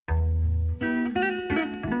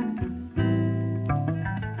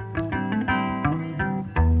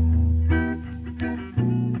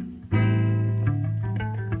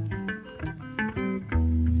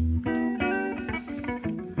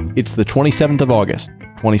It's the 27th of August,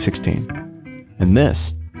 2016, and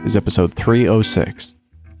this is episode 306.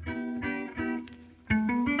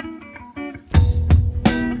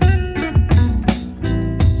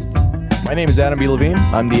 My name is Adam B. Levine.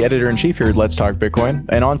 I'm the editor-in-chief here at Let's Talk Bitcoin,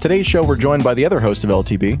 and on today's show, we're joined by the other host of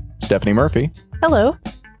LTB, Stephanie Murphy. Hello.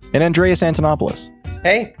 And Andreas Antonopoulos.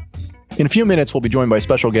 Hey. In a few minutes, we'll be joined by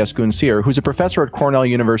special guest Gün Sirer, who's a professor at Cornell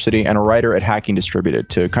University and a writer at Hacking Distributed,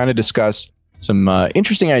 to kind of discuss some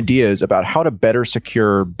interesting ideas about how to better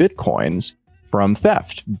secure Bitcoins from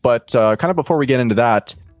theft. But kind of before we get into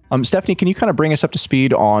that, Stephanie, can you kind of bring us up to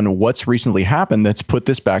speed on what's recently happened that's put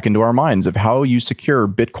this back into our minds of how you secure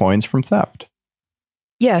Bitcoins from theft?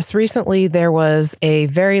 Yes, recently there was a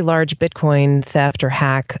very large Bitcoin theft or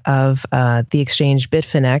hack of the exchange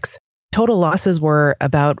Bitfinex. Total losses were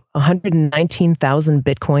about 119,000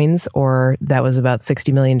 Bitcoins, or that was about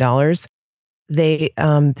 $60 million. They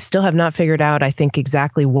still have not figured out, I think,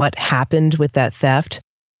 exactly what happened with that theft.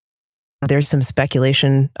 There's some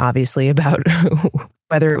speculation, obviously, about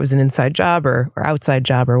whether it was an inside job or outside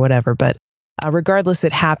job or whatever. But regardless,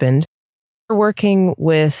 it happened. We're working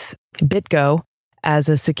with BitGo as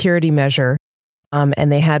a security measure. And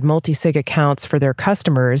they had multi-sig accounts for their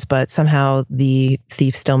customers, but somehow the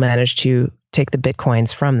thief still managed to take the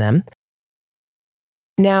Bitcoins from them.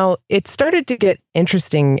 Now, it started to get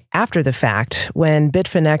interesting after the fact when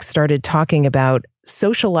Bitfinex started talking about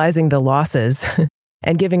socializing the losses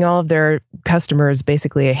and giving all of their customers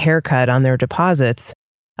basically a haircut on their deposits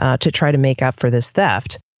to try to make up for this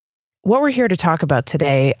theft. What we're here to talk about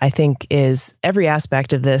today, I think, is every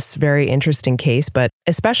aspect of this very interesting case, but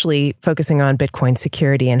especially focusing on Bitcoin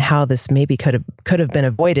security and how this maybe could have been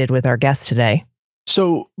avoided with our guest today.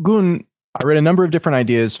 So, Gün, I read a number of different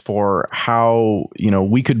ideas for how,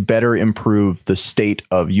 we could better improve the state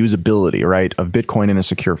of usability, right, of Bitcoin in a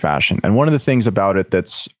secure fashion. And one of the things about it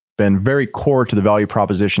that's been very core to the value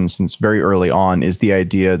proposition since very early on is the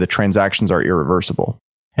idea that transactions are irreversible.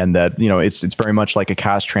 And that, it's very much like a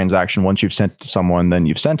cash transaction. Once you've sent to someone, then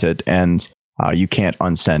you've sent it, and you can't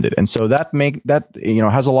unsend it. And so that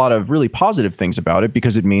has a lot of really positive things about it,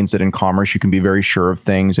 because it means that in commerce you can be very sure of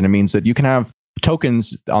things, and it means that you can have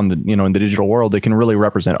tokens on the in the digital world that can really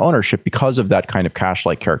represent ownership because of that kind of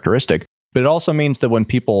cash-like characteristic. But it also means that when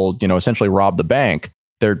people essentially rob the bank,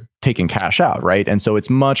 they're taking cash out, right? And so it's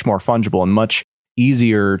much more fungible and much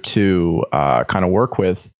easier to kind of work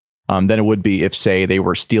with than it would be if, say, they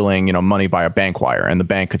were stealing, money via bank wire, and the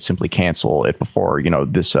bank could simply cancel it before,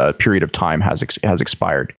 this period of time has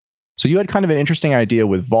expired. So you had kind of an interesting idea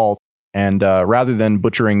with Vault, and rather than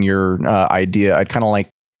butchering your idea, I'd kind of like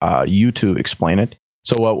you to explain it.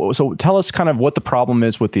 So tell us kind of what the problem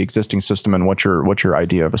is with the existing system and what your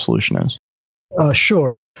idea of a solution is.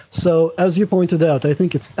 Sure. So as you pointed out, I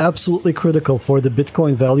think it's absolutely critical for the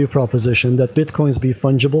Bitcoin value proposition that Bitcoins be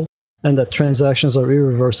fungible and that transactions are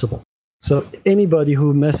irreversible. So anybody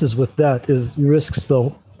who messes with that risks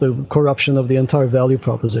the corruption of the entire value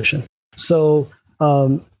proposition. So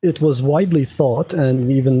it was widely thought,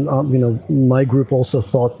 and even my group also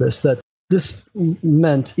thought that this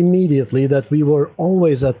meant immediately that we were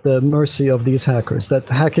always at the mercy of these hackers, that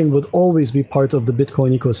hacking would always be part of the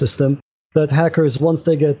Bitcoin ecosystem, that hackers, once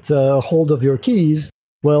they get a hold of your keys,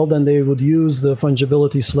 well, then they would use the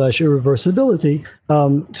fungibility/irreversibility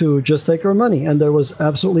to just take our money, and there was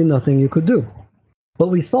absolutely nothing you could do. But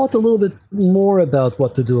we thought a little bit more about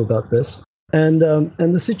what to do about this, and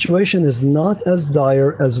the situation is not as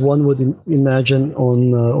dire as one would imagine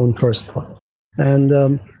on first thought.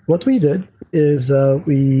 And what we did is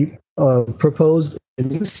we proposed a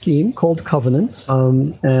new scheme called covenants,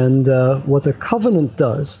 and what a covenant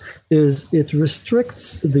does is it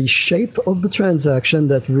restricts the shape of the transaction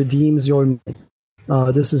that redeems your money.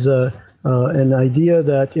 This is an idea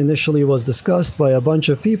that initially was discussed by a bunch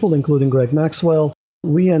of people, including Greg Maxwell.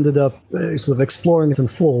 We ended up sort of exploring it in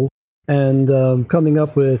full and coming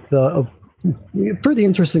up with a pretty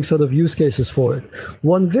interesting set of use cases for it.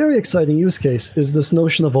 One very exciting use case is this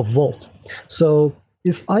notion of a vault. So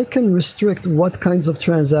if I can restrict what kinds of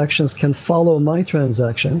transactions can follow my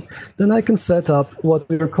transaction, then I can set up what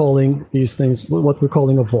we're calling these things, what we're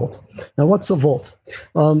calling a vault. Now, what's a vault?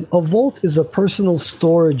 A vault is a personal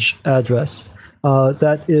storage address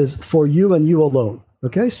that is for you and you alone.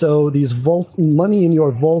 Okay, so these money in your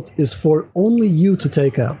vault is for only you to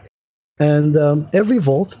take out. And every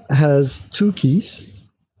vault has two keys.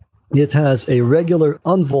 It has a regular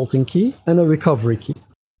unvaulting key and a recovery key.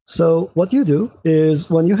 So what you do is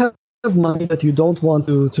when you have money that you don't want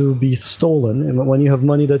to be stolen, and when you have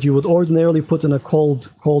money that you would ordinarily put in a cold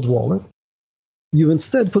wallet, you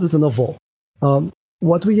instead put it in a vault.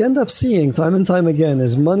 what we end up seeing time and time again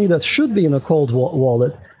is money that should be in a cold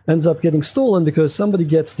wallet ends up getting stolen because somebody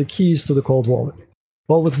gets the keys to the cold wallet.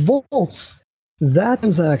 Well, with vaults, that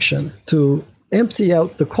transaction to empty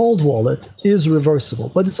out the cold wallet is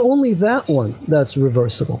reversible, but it's only that one that's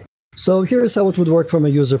reversible. So here's how it would work from a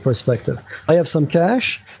user perspective. I have some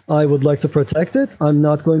cash. I would like to protect it. I'm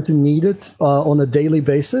not going to need it on a daily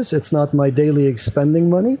basis. It's not my daily spending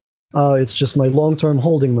money. It's just my long-term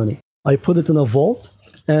holding money. I put it in a vault,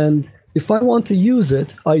 and if I want to use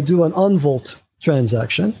it, I do an unvault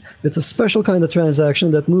transaction. It's a special kind of transaction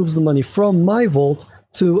that moves the money from my vault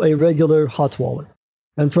to a regular hot wallet.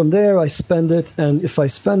 And from there, I spend it. And if I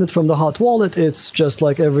spend it from the hot wallet, it's just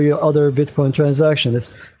like every other Bitcoin transaction.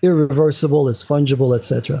 It's irreversible, it's fungible,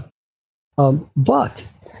 etc. But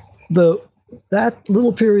that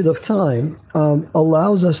little period of time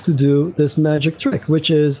allows us to do this magic trick, which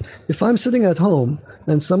is if I'm sitting at home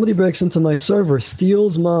and somebody breaks into my server,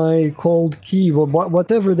 steals my cold key, or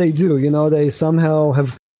whatever they do, they somehow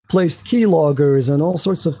have placed keyloggers and all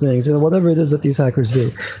sorts of things, whatever it is that these hackers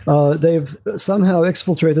do. They've somehow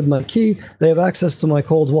exfiltrated my key. They have access to my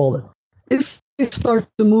cold wallet. If they start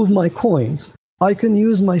to move my coins, I can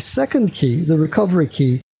use my second key, the recovery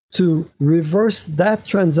key, to reverse that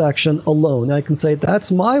transaction alone. I can say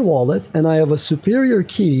that's my wallet, and I have a superior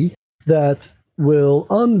key that will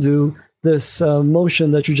undo this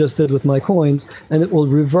motion that you just did with my coins, and it will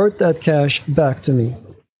revert that cash back to me.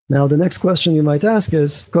 Now, the next question you might ask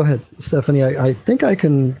is, go ahead, Stephanie. I think I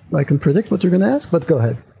can predict what you're going to ask, but go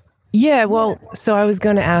ahead. Yeah, well, so I was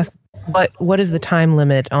going to ask, what is the time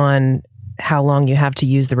limit on how long you have to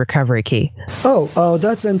use the recovery key?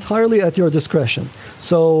 That's entirely at your discretion.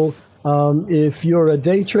 So if you're a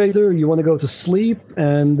day trader, you want to go to sleep,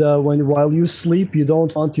 and while you sleep, you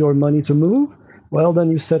don't want your money to move, well,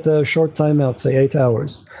 then you set a short timeout, say 8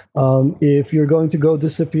 hours. If you're going to go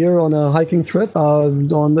disappear on a hiking trip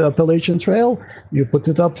on the Appalachian Trail, you put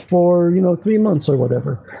it up for 3 months or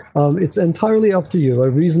whatever. It's entirely up to you. A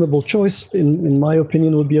reasonable choice, in my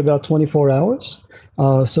opinion, would be about 24 hours.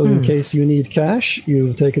 So in case you need cash,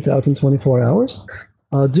 you take it out in 24 hours.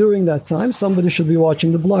 During that time, somebody should be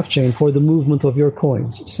watching the blockchain for the movement of your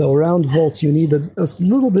coins. So around vaults, you need a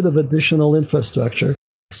little bit of additional infrastructure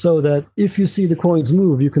so that if you see the coins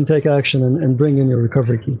move, you can take action and bring in your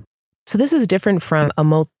recovery key. So this is different from a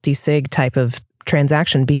multi-sig type of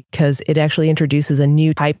transaction because it actually introduces a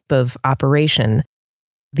new type of operation.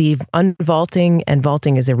 The unvaulting and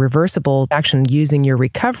vaulting is a reversible action using your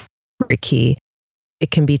recovery key. It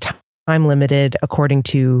can be time limited according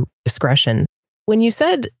to discretion. When you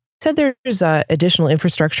said there's additional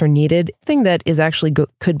infrastructure needed, thing that is actually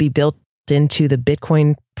could be built into the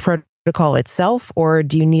Bitcoin protocol itself, or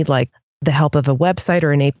do you need the help of a website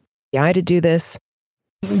or an API to do this?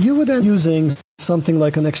 You would end using something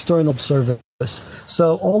like an external service.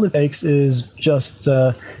 So all it takes is just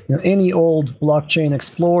any old blockchain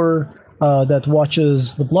explorer that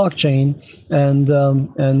watches the blockchain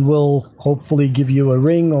and will hopefully give you a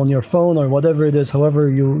ring on your phone or whatever it is, however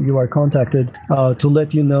you are contacted, to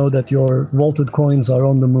let you know that your vaulted coins are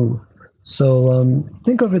on the move. So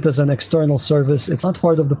think of it as an external service. It's not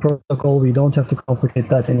part of the protocol. We don't have to complicate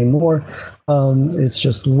that anymore. It's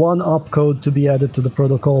just one opcode to be added to the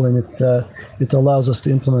protocol, and it allows us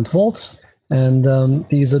to implement vaults. And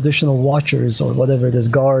these additional watchers, or whatever it is,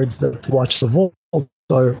 guards that watch the vault,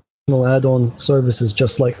 are add-on services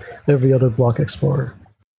just like every other block explorer.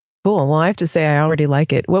 Cool. Well, I have to say I already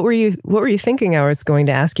like it. What were you thinking I was going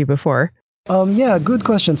to ask you before? Yeah, good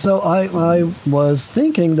question. So I was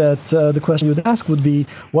thinking that the question you'd ask would be,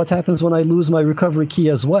 what happens when I lose my recovery key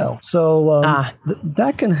as well? So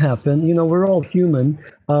that can happen. We're all human.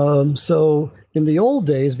 So in the old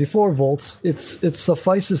days, before vaults, it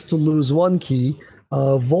suffices to lose one key.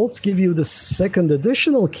 Vaults give you the second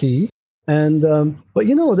additional key. And but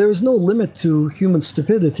there is no limit to human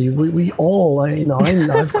stupidity. We all,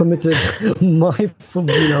 I've committed my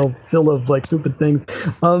fill of stupid things.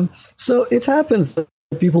 So it happens that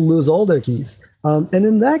people lose all their keys, and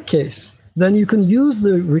in that case, then you can use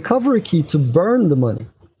the recovery key to burn the money.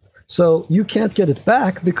 So you can't get it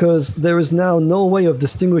back because there is now no way of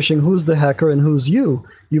distinguishing who's the hacker and who's you.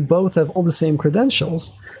 You both have all the same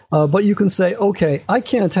credentials, but you can say, okay, I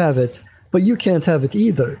can't have it, but you can't have it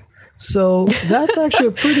either. So that's actually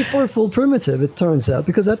a pretty powerful primitive, it turns out,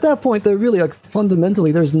 because at that point, they're really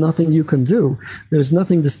fundamentally, there's nothing you can do. There's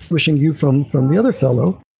nothing distinguishing you from the other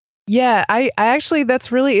fellow. Yeah, I actually,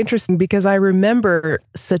 that's really interesting because I remember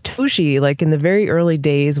Satoshi, in the very early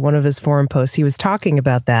days, one of his forum posts, he was talking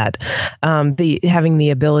about that, having the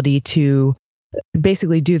ability to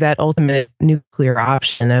basically do that ultimate nuclear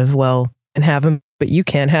option of, well, can have them, but you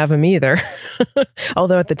can't have them either.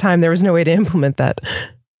 Although at the time there was no way to implement that.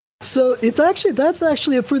 So that's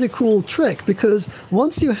actually a pretty cool trick, because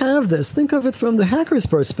once you have this, think of it from the hacker's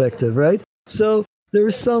perspective, right? So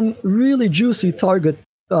there's some really juicy target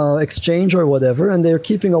exchange or whatever, and they're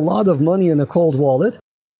keeping a lot of money in a cold wallet.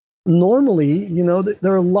 Normally,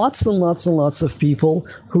 there are lots and lots and lots of people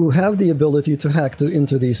who have the ability to hack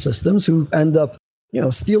into these systems, who end up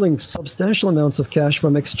stealing substantial amounts of cash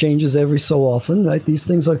from exchanges every so often, right? These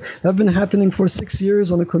things have been happening for 6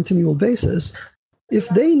 years on a continual basis. If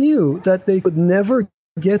they knew that they could never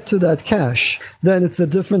get to that cash, then it's a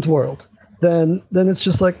different world. Then it's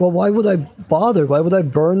just like, well, why would I bother? Why would I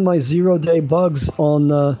burn my 0-day bugs on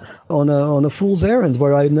a fool's errand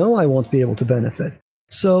where I know I won't be able to benefit?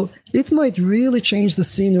 So it might really change the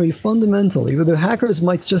scenery fundamentally. The hackers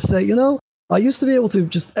might just say, I used to be able to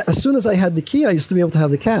just, as soon as I had the key, I used to be able to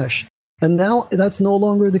have the cash. And now that's no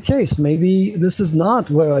longer the case. Maybe this is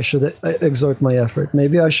not where I should exert my effort.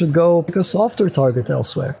 Maybe I should go pick a softer target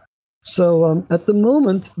elsewhere. So at the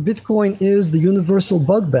moment, Bitcoin is the universal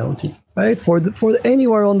bug bounty, right? For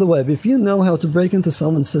anywhere on the web. If you know how to break into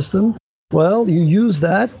someone's system, well, you use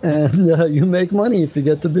that and you make money if you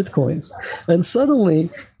get the Bitcoins. And suddenly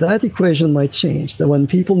that equation might change. That when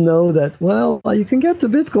people know that, well, you can get to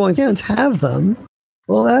Bitcoins, you can't have them,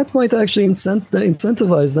 well, that might actually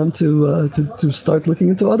incentivize them to start looking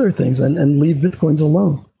into other things and leave Bitcoins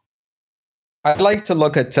alone. I'd like to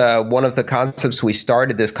look at one of the concepts we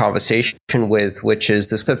started this conversation with, which is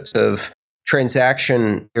the concept of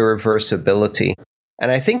transaction irreversibility.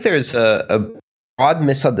 And I think there's a broad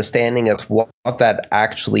misunderstanding of what that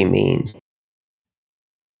actually means.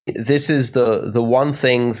 This is the one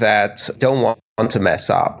thing that I don't want to mess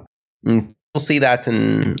up. And people see that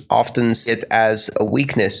and often see it as a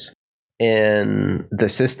weakness in the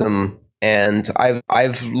system. And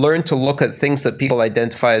I've learned to look at things that people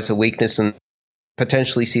identify as a weakness and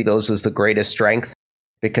potentially see those as the greatest strength,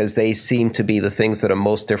 because they seem to be the things that are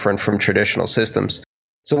most different from traditional systems.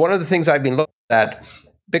 So one of the things I've been looking at,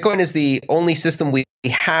 Bitcoin is the only system we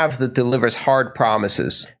have that delivers hard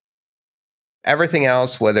promises. Everything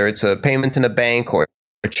else, whether it's a payment in a bank or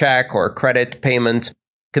a check or a credit payment,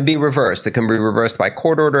 can be reversed. It can be reversed by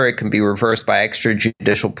court order. It can be reversed by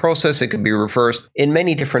extrajudicial process. It can be reversed in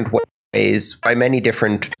many different ways by many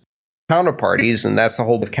different counterparties, and that's the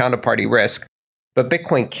whole of counterparty risk. But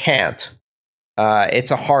Bitcoin can't.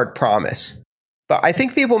 It's a hard promise. But I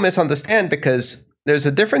think people misunderstand, because there's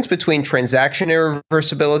a difference between transaction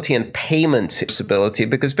irreversibility and payment irreversibility,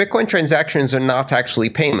 because Bitcoin transactions are not actually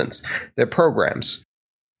payments. They're programs.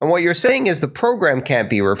 And what you're saying is the program can't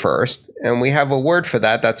be reversed, and we have a word for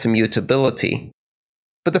that, that's immutability.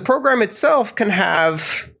 But the program itself can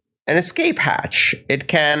have an escape hatch. It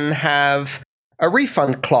can have a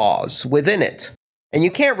refund clause within it. And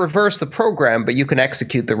you can't reverse the program, but you can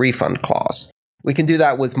execute the refund clause. We can do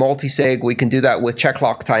that with multisig. We can do that with check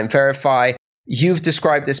lock time verify. You've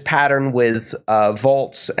described this pattern with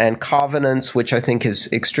vaults and covenants, which I think is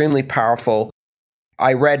extremely powerful.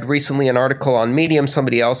 I read recently an article on Medium.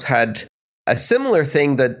 Somebody else had a similar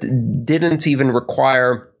thing that didn't even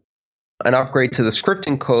require an upgrade to the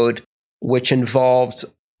scripting code, which involved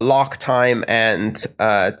lock time and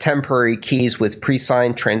temporary keys with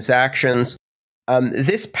pre-signed transactions.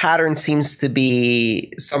 This pattern seems to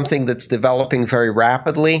be something that's developing very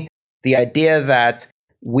rapidly. The idea that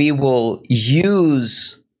we will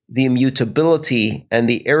use the immutability and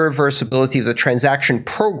the irreversibility of the transaction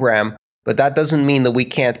program, but that doesn't mean that we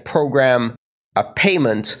can't program a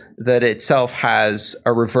payment that itself has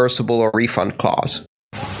a reversible or refund clause.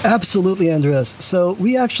 Absolutely, Andreas. So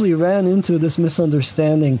we actually ran into this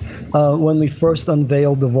misunderstanding when we first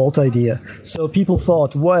unveiled the Vault idea. So people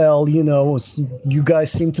thought, well, you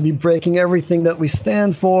guys seem to be breaking everything that we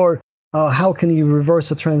stand for. How can you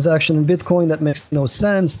reverse a transaction in Bitcoin? That makes no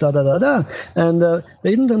sense, da-da-da-da. And they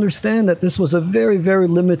didn't understand that this was a very, very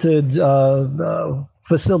limited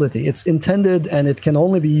facility. It's intended, and it can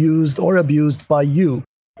only be used or abused by you.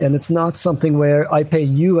 And it's not something where I pay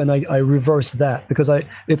you and I reverse that, because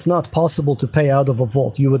it's not possible to pay out of a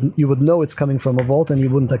vault. You would know it's coming from a vault, and you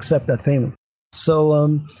wouldn't accept that payment.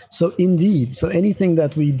 So indeed, anything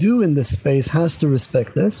that we do in this space has to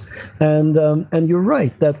respect this. And you're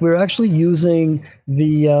right that we're actually using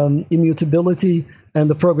the immutability and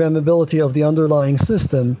the programmability of the underlying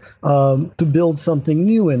system to build something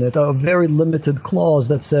new in it, a very limited clause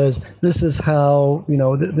that says this is how,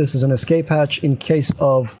 this is an escape hatch in case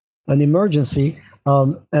of an emergency,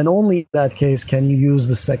 and only in that case can you use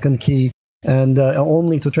the second key, and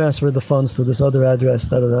only to transfer the funds to this other address,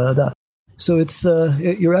 da da da da. So it's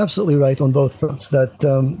you're absolutely right on both fronts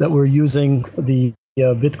that we're using the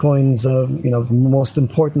Bitcoin's most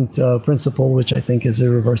important principle, which I think is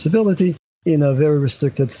irreversibility, in a very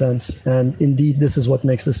restricted sense. And indeed, this is what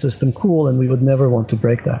makes the system cool, and we would never want to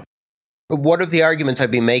break that. One of the arguments I've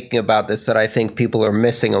been making about this that I think people are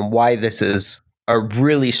missing and why this is a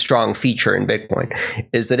really strong feature in Bitcoin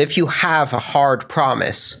is that if you have a hard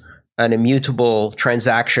promise, an immutable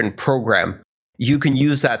transaction program, you can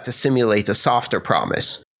use that to simulate a softer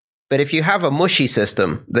promise. But if you have a mushy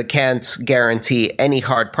system that can't guarantee any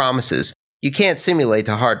hard promises, you can't simulate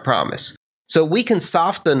a hard promise. So we can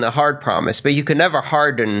soften a hard promise, but you can never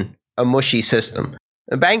harden a mushy system.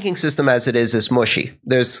 The banking system as it is mushy.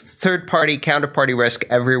 There's third-party, counterparty risk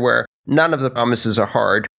everywhere. None of the promises are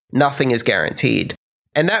hard. Nothing is guaranteed.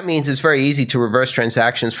 And that means it's very easy to reverse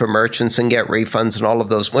transactions for merchants and get refunds and all of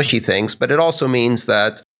those mushy things. But it also means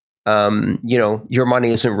that, your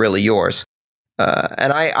money isn't really yours.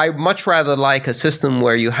 And I much rather like a system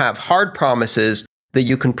where you have hard promises that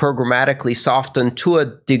you can programmatically soften to a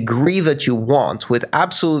degree that you want with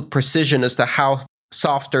absolute precision as to how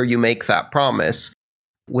softer you make that promise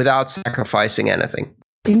without sacrificing anything.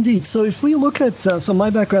 Indeed. So if we look at, so my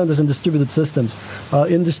background is in distributed systems.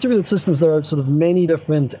 In distributed systems, there are sort of many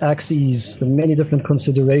different axes, many different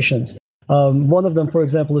considerations. One of them, for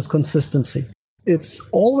example, is consistency. It's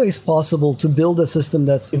always possible to build a system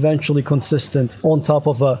that's eventually consistent on top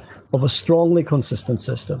of a strongly consistent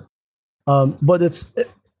system. But it's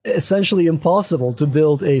essentially impossible to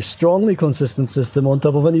build a strongly consistent system on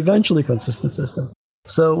top of an eventually consistent system.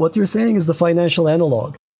 So what you're saying is the financial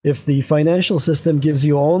analog. If the financial system gives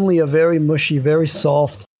you only a very mushy, very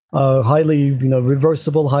soft, highly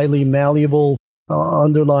reversible, highly malleable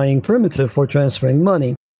underlying primitive for transferring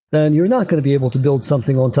money, then you're not going to be able to build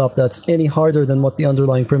something on top that's any harder than what the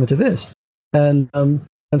underlying primitive is. And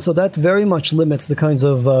so that very much limits the kinds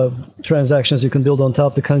of transactions you can build on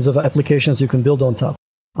top, the kinds of applications you can build on top.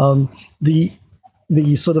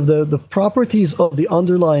 The sort of the properties of the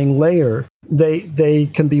underlying layer, they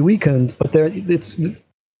can be weakened, but it's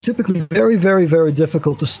typically very, very, very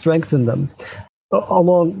difficult to strengthen them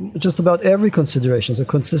along just about every consideration. So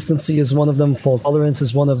consistency is one of them, fault tolerance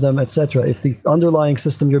is one of them, etc. If the underlying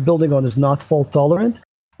system you're building on is not fault tolerant,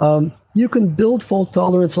 you can build fault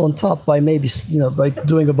tolerance on top by maybe by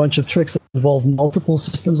doing a bunch of tricks that involve multiple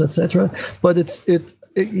systems, etc. But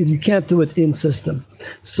you can't do it in system.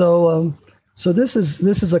 So this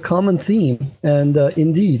is a common theme, and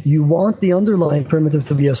indeed, you want the underlying primitive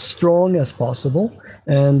to be as strong as possible,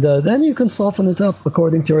 and then you can soften it up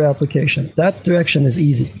according to your application. That direction is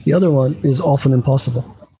easy. The other one is often impossible.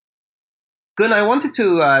 Gun, I wanted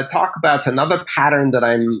to talk about another pattern that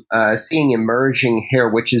I'm seeing emerging here,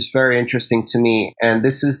 which is very interesting to me, and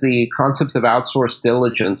this is the concept of outsourced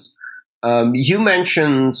diligence. You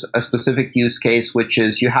mentioned a specific use case, which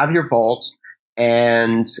is you have your vault,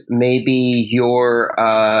 and maybe you're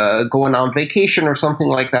going on vacation or something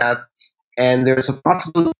like that, and there's a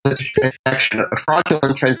possibility that a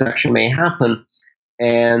fraudulent transaction may happen,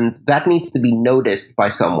 and that needs to be noticed by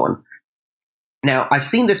someone. Now, I've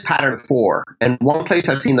seen this pattern before, and one place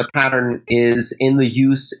I've seen the pattern is in the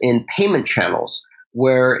use in payment channels,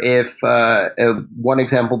 where if one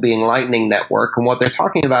example being Lightning Network, and what they're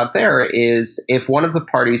talking about there is if one of the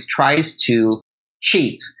parties tries to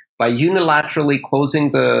cheat by unilaterally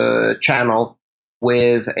closing the channel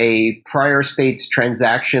with a prior state's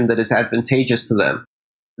transaction that is advantageous to them,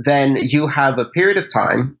 then you have a period of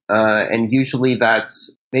time, and usually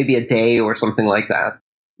that's maybe a day or something like that,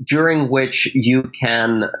 during which you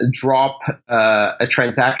can drop a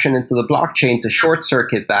transaction into the blockchain to short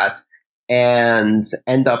circuit that and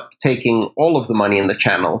end up taking all of the money in the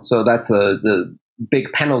channel. So that's the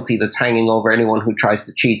big penalty that's hanging over anyone who tries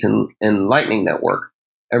to cheat in Lightning Network.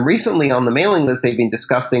 And recently on the mailing list, they've been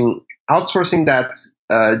discussing outsourcing that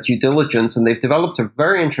due diligence, and they've developed a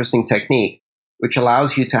very interesting technique which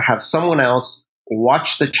allows you to have someone else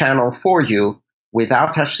watch the channel for you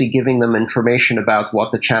without actually giving them information about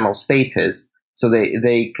what the channel state is. So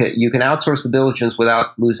you can outsource the diligence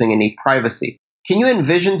without losing any privacy. Can you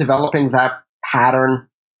envision developing that pattern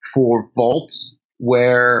for vaults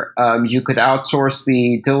where you could outsource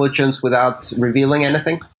the diligence without revealing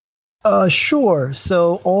anything? Sure.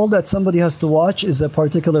 So all that somebody has to watch is a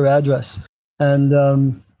particular address.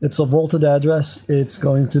 And it's a vaulted address. It's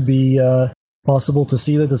going to be possible to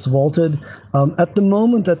see that it's vaulted. At the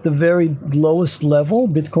moment, at the very lowest level,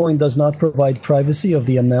 Bitcoin does not provide privacy of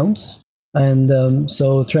the amounts. And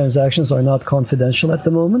so transactions are not confidential at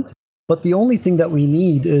the moment. But the only thing that we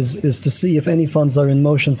need is to see if any funds are in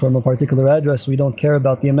motion from a particular address. We don't care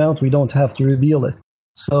about the amount. We don't have to reveal it.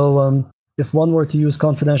 So if one were to use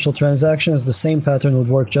confidential transactions, the same pattern would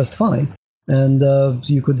work just fine. And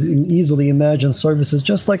you could easily imagine services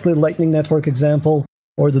just like the Lightning Network example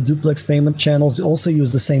or the duplex payment channels also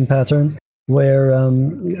use the same pattern, where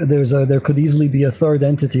there could easily be a third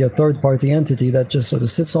entity, a third-party entity that just sort of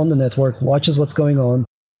sits on the network, watches what's going on,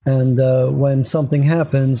 and when something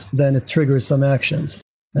happens, then it triggers some actions.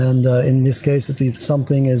 And in this case, at least,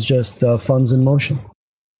 something is just funds in motion.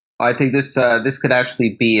 I think this could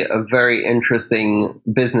actually be a very interesting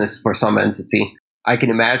business for some entity. I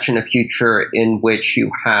can imagine a future in which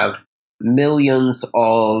you have millions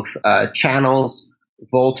of channels,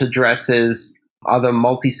 vault addresses, other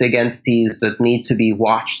multi-sig entities that need to be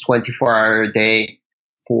watched 24 hours a day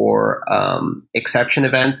for exception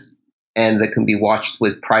events, and that can be watched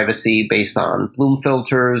with privacy based on Bloom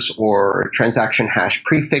filters or transaction hash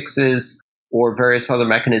prefixes or various other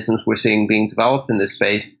mechanisms we're seeing being developed in this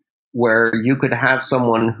space, where you could have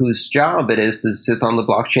someone whose job it is to sit on the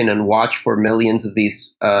blockchain and watch for millions of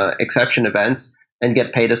these exception events and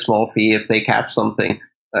get paid a small fee if they catch something.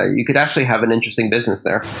 You could actually have an interesting business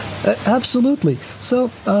there. Absolutely. So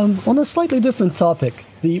on a slightly different topic,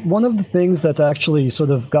 one of the things that actually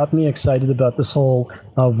sort of got me excited about this whole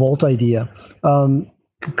vault idea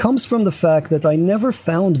comes from the fact that I never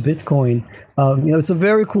found Bitcoin. It's a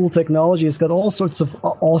very cool technology. It's got all sorts of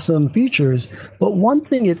awesome features. But one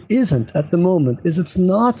thing it isn't at the moment is it's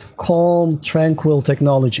not calm, tranquil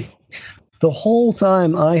technology. The whole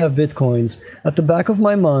time I have Bitcoins, at the back of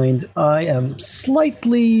my mind, I am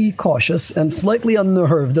slightly cautious and slightly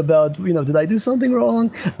unnerved about, did I do something wrong?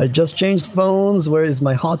 I just changed phones. Where is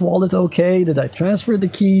my hot wallet okay? Did I transfer the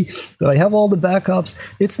key? Do I have all the backups?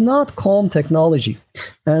 It's not calm technology.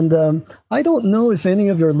 And I don't know if any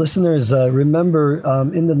of your listeners remember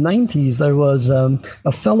in the 90s, there was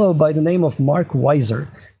a fellow by the name of Mark Weiser.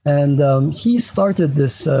 And he started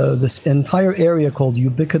this entire area called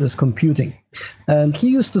ubiquitous computing, and he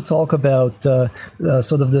used to talk about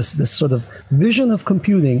sort of this sort of vision of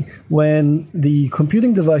computing when the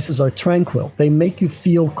computing devices are tranquil. They make you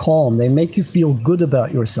feel calm. They make you feel good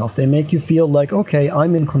about yourself. They make you feel like, okay,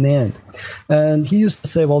 I'm in command. And he used to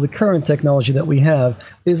say, well, the current technology that we have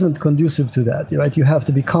isn't conducive to that, right? You have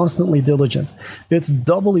to be constantly diligent. It's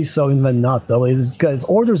doubly so, even not doubly. It's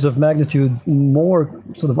orders of magnitude more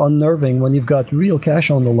sort of unnerving when you've got real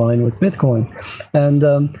cash on the line with Bitcoin. And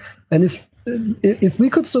if we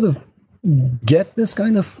could sort of get this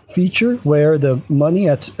kind of feature where the money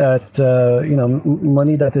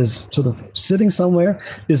money that is sort of sitting somewhere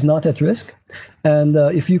is not at risk, and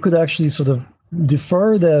if you could actually sort of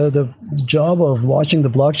defer the job of watching the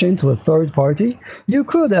blockchain to a third party, you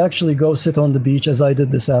could actually go sit on the beach as I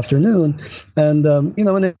did this afternoon and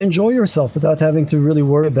and enjoy yourself without having to really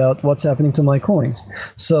worry about what's happening to my coins.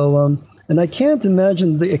 So and I can't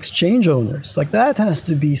imagine the exchange owners. Like, that has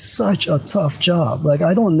to be such a tough job. Like,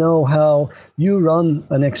 I don't know how you run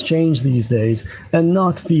an exchange these days and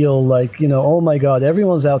not feel like, oh my God,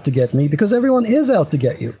 everyone's out to get me, because everyone is out to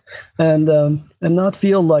get you. And not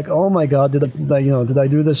feel like, oh my God, did I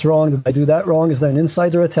do this wrong? Did I do that wrong? Is there an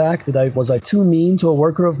insider attack? Was I too mean to a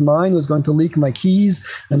worker of mine who's going to leak my keys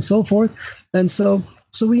and so forth? And so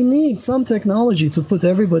we need some technology to put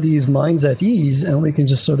everybody's minds at ease, and we can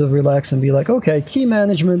just sort of relax and be like, okay, key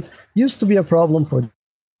management used to be a problem for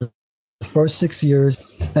the first 6 years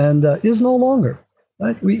and is no longer.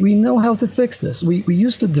 Right? We know how to fix this. We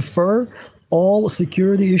used to defer all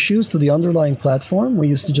security issues to the underlying platform. We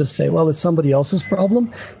used to just say, well, it's somebody else's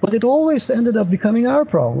problem, but it always ended up becoming our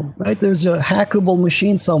problem, right? There's a hackable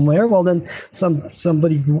machine somewhere. Well, then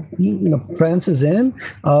somebody prances in,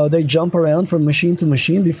 they jump around from machine to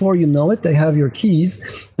machine. Before you know it, they have your keys,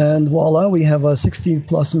 and voila, we have a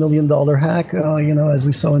 $60+ million hack, as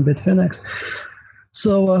we saw in Bitfinex.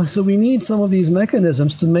 So we need some of these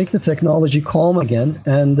mechanisms to make the technology calm again,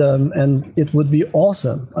 and it would be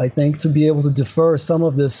awesome, I think, to be able to defer some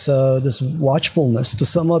of this watchfulness to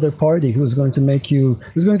some other party who's going to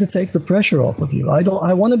take the pressure off of you.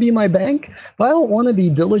 I want to be my bank, but I don't want to be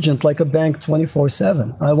diligent like a bank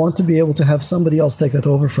 24/7. I want to be able to have somebody else take that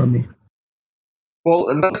over from me.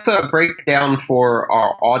 Well, let's break down for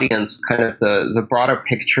our audience kind of the broader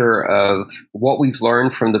picture of what we've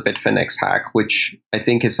learned from the Bitfinex hack, which I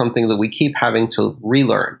think is something that we keep having to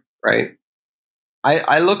relearn, right?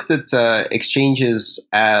 I looked at exchanges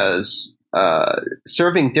as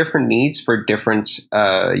serving different needs for different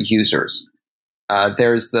users.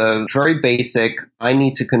 There's the very basic, I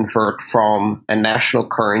need to convert from a national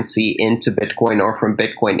currency into Bitcoin or from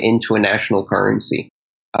Bitcoin into a national currency.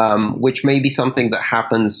 Which may be something that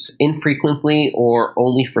happens infrequently or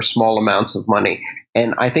only for small amounts of money.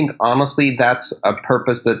 And I think, honestly, that's a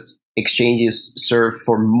purpose that exchanges serve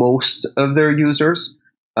for most of their users,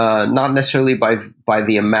 not necessarily by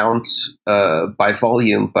the amount, by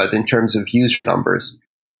volume, but in terms of user numbers.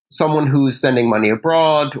 Someone who's sending money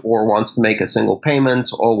abroad or wants to make a single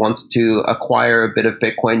payment or wants to acquire a bit of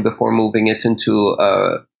Bitcoin before moving it into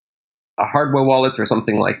a hardware wallet or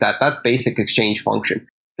something like that, that basic exchange function.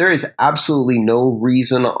 There is absolutely no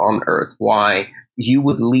reason on earth why you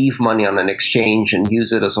would leave money on an exchange and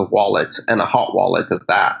use it as a wallet, and a hot wallet at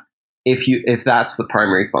that, if that's the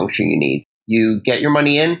primary function you need. You get your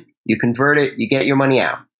money in, you convert it, you get your money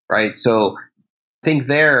out, right? So I think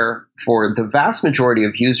there, for the vast majority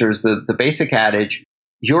of users, the basic adage,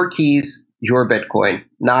 your keys, your Bitcoin,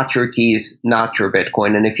 not your keys, not your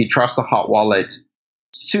Bitcoin. And if you trust a hot wallet,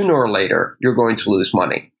 sooner or later, you're going to lose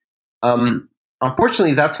money.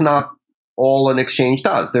 Unfortunately, that's not all an exchange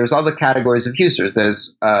does. There's other categories of users.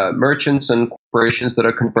 There's merchants and corporations that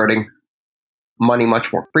are converting money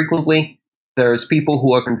much more frequently. There's people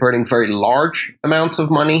who are converting very large amounts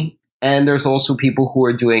of money. And there's also people who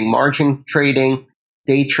are doing margin trading,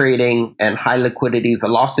 day trading, and high liquidity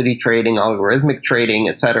velocity trading, algorithmic trading,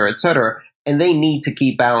 et cetera, and they need to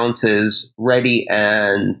keep balances ready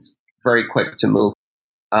and very quick to move.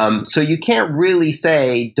 So you can't really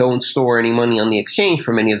say don't store any money on the exchange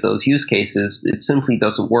for many of those use cases. It simply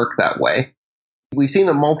doesn't work that way. We've seen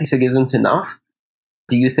that multisig isn't enough.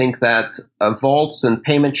 Do you think that vaults and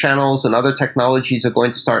payment channels and other technologies are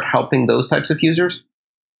going to start helping those types of users?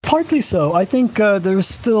 Partly so. I think there's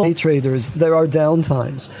still day traders. There are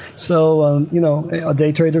downtimes. So, a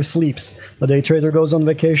day trader sleeps. A day trader goes on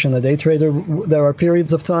vacation. There are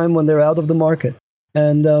periods of time when they're out of the market.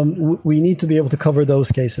 And we need to be able to cover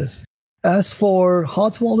those cases. As for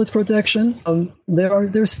hot wallet protection,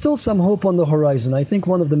 there's still some hope on the horizon. I think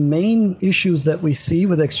one of the main issues that we see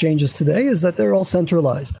with exchanges today is that they're all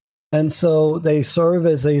centralized. And so they serve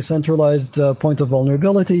as a centralized point of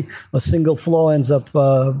vulnerability. A single flaw ends up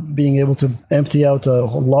being able to empty out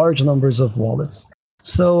large numbers of wallets.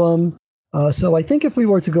 So I think if we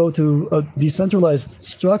were to go to a decentralized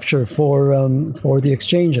structure for the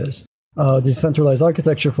exchanges, decentralized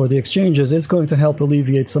architecture for the exchanges, it's going to help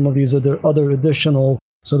alleviate some of these other additional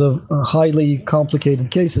sort of highly complicated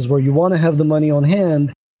cases where you want to have the money on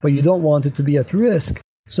hand, but you don't want it to be at risk.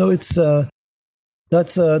 So it's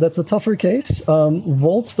That's a tougher case.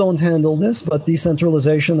 Vaults don't handle this, but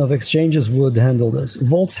decentralization of exchanges would handle this.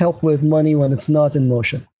 Vaults help with money when it's not in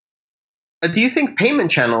motion. Do you think payment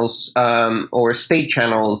channels or state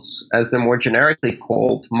channels, as they're more generically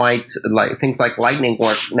called, might, like things like Lightning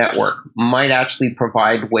Network, might actually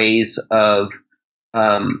provide ways of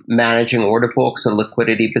managing order books and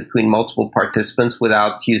liquidity between multiple participants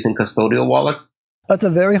without using custodial wallets? At a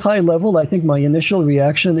very high level, I think my initial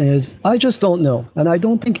reaction is, I just don't know, and I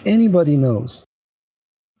don't think anybody knows.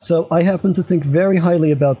 So I happen to think very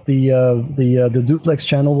highly about the duplex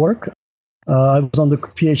channel work. I was on the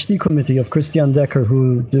PhD committee of Christian Decker,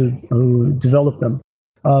 who developed them,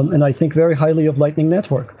 and I think very highly of Lightning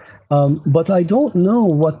Network. But I don't know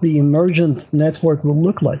what the emergent network will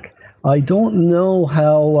look like. I don't know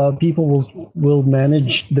how people will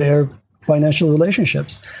manage their financial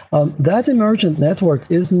relationships. That emergent network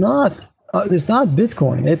is not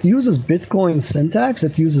Bitcoin. It uses Bitcoin syntax,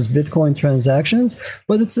 it uses Bitcoin transactions,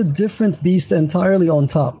 but it's a different beast entirely on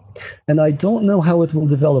top. And I don't know how it will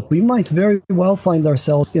develop. We might very well find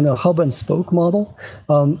ourselves in a hub and spoke model,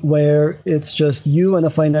 where it's just you and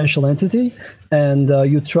a financial entity, and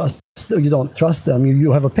you don't trust them.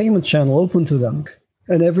 You have a payment channel open to them.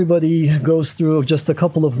 And everybody goes through just a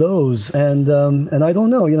couple of those, and I don't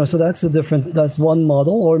know, so that's one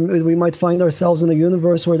model. Or we might find ourselves in a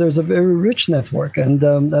universe where there's a very rich network, and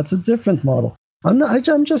that's a different model.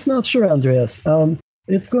 I'm just not sure, Andreas.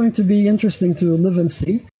 It's going to be interesting to live and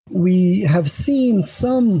see. We have seen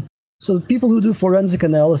so people who do forensic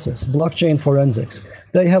analysis, blockchain forensics,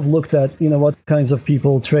 they have looked at, what kinds of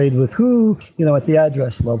people trade with who, at the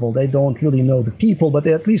address level. They don't really know the people, but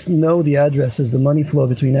they at least know the addresses, the money flow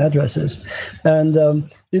between addresses. And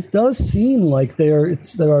it does seem like there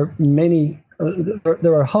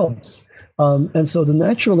are hubs. And so the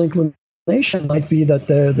natural inclination might be that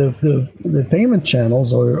the payment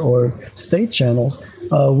channels or state channels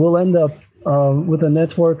will end up with a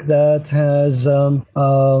network that has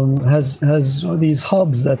these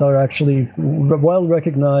hubs that are actually well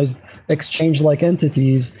recognized exchange-like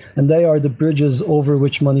entities, and they are the bridges over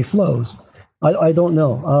which money flows. I don't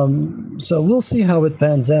know. So we'll see how it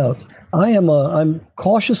pans out. I'm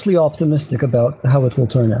cautiously optimistic about how it will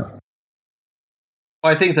turn out.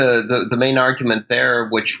 Well, I think the main argument there,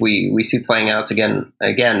 which we see playing out again,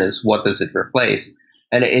 is what does it replace?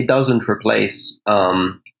 And it doesn't replace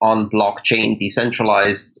on blockchain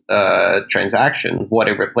decentralized transaction, what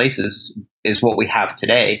it replaces is what we have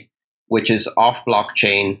today, which is off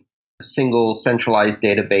blockchain, single centralized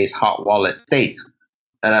database hot wallet states.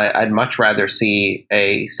 And I'd much rather see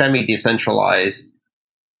a semi-decentralized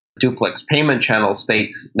duplex payment channel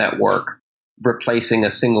state network replacing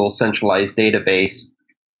a single centralized database,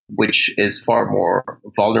 which is far more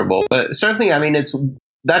vulnerable. But certainly, I mean,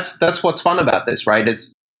 that's what's fun about this, right?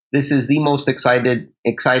 This is the most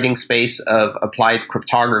exciting space of applied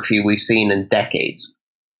cryptography we've seen in decades.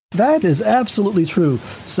 That is absolutely true.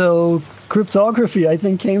 So cryptography, I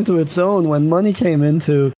think, came to its own when money came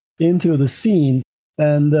into the scene,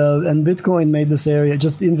 and Bitcoin made this area,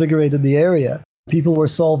 just invigorated the area. People were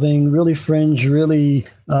solving really fringe, really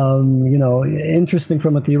interesting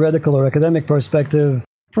from a theoretical or academic perspective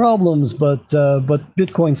problems, but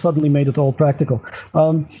Bitcoin suddenly made it all practical.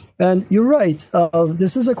 And you're right.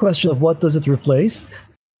 This is a question of what does it replace.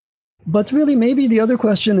 But really, maybe the other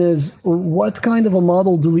question is, what kind of a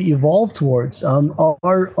model do we evolve towards?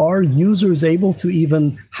 Are users able to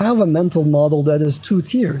even have a mental model that is two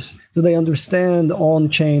tiers? Do they understand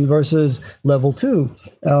on-chain versus level 2?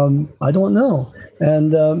 I don't know.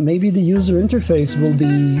 And maybe the user interface will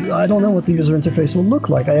be, I don't know what the user interface will look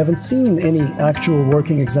like. I haven't seen any actual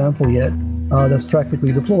working example yet that's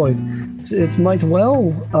practically deployed. It might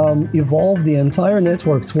well evolve the entire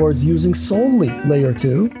network towards using solely layer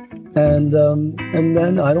 2. And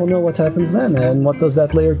then I don't know what happens then. And what does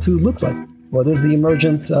that layer 2 look like? What is the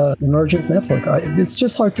emergent network? It's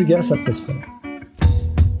just hard to guess at this point.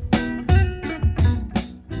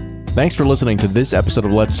 Thanks for listening to this episode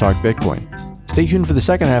of Let's Talk Bitcoin. Stay tuned for the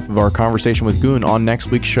second half of our conversation with Gün on next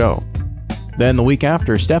week's show. Then the week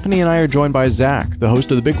after, Stephanie and I are joined by Zach, the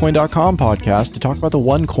host of the Bitcoin.com podcast, to talk about the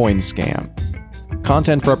OneCoin scam.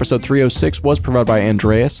 Content for episode 306 was provided by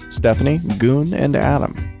Andreas, Stephanie, Gün, and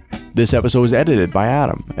Adam. This episode was edited by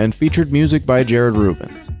Adam and featured music by Jared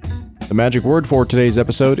Rubens. The magic word for today's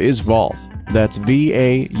episode is vault. That's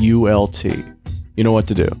VAULT. You know what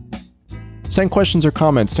to do. Send questions or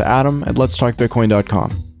comments to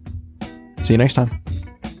adam@letstalkbitcoin.com. See you next time.